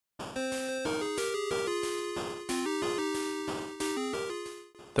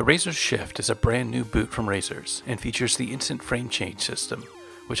The Razor's Shift is a brand new boot from Razors and features the instant frame change system,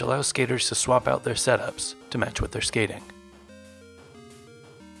 which allows skaters to swap out their setups to match what they're skating.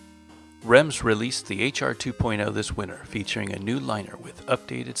 Rems released the HR 2.0 this winter, featuring a new liner with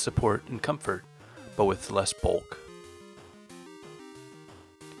updated support and comfort, but with less bulk.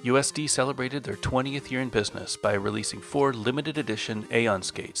 USD celebrated their 20th year in business by releasing 4 limited edition Aeon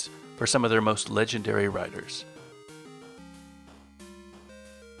skates for some of their most legendary riders.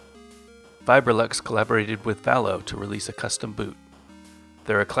 Vibrolux collaborated with Valo to release a custom boot.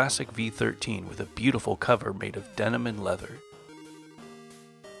 They're a classic V13 with a beautiful cover made of denim and leather.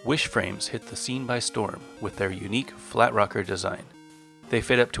 Wish frames hit the scene by storm with their unique flat rocker design. They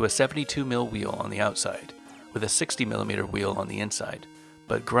fit up to a 72mm wheel on the outside, with a 60mm wheel on the inside,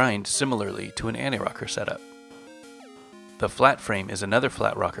 but grind similarly to an anti-rocker setup. The flat frame is another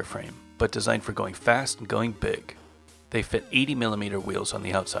flat rocker frame, but designed for going fast and going big. They fit 80mm wheels on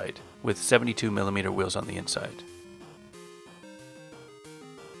the outside, with 72mm wheels on the inside.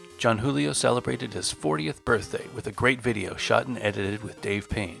 John Julio celebrated his 40th birthday with a great video shot and edited with Dave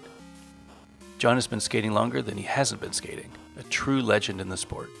Payne. John has been skating longer than he hasn't been skating, a true legend in the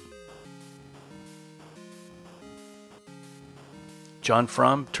sport. John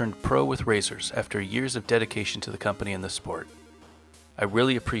Fromm turned pro with Razors after years of dedication to the company and the sport. I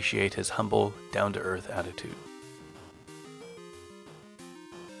really appreciate his humble, down-to-earth attitude.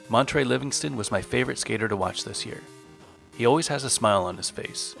 Montre Livingston was my favorite skater to watch this year. He always has a smile on his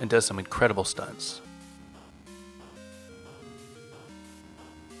face and does some incredible stunts.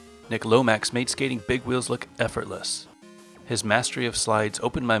 Nick Lomax made skating big wheels look effortless. His mastery of slides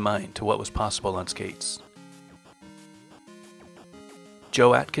opened my mind to what was possible on skates.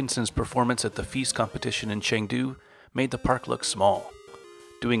 Joe Atkinson's performance at the Feast competition in Chengdu made the park look small,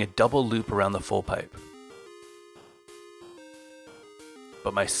 doing a double loop around the full pipe.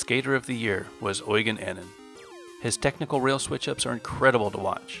 But my skater of the year was Eugen Ennen. His technical rail switch-ups are incredible to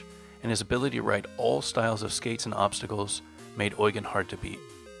watch, and his ability to ride all styles of skates and obstacles made Eugen hard to beat.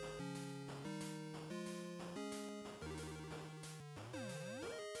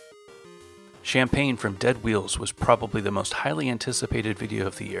 Champagne from Dead Wheels was probably the most highly anticipated video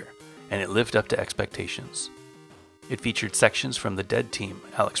of the year, and it lived up to expectations. It featured sections from the Dead team,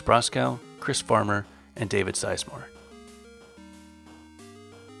 Alex Broskow, Chris Farmer, and David Sizemore.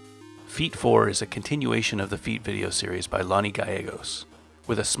 Feat 4 is a continuation of the Feat video series by Lonnie Gallegos.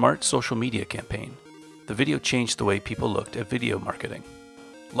 With a smart social media campaign, the video changed the way people looked at video marketing.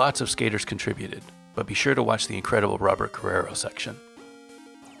 Lots of skaters contributed, but be sure to watch the incredible Robert Guerrero section.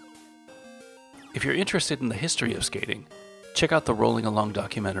 If you're interested in the history of skating, check out the Rolling Along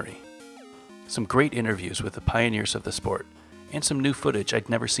documentary. Some great interviews with the pioneers of the sport, and some new footage I'd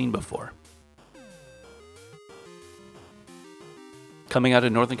never seen before. Coming out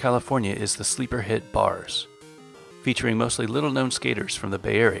of Northern California is the sleeper hit Bars. Featuring mostly little-known skaters from the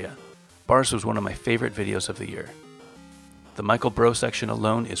Bay Area, Bars was one of my favorite videos of the year. The Michael Bro section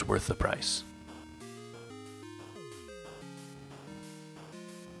alone is worth the price.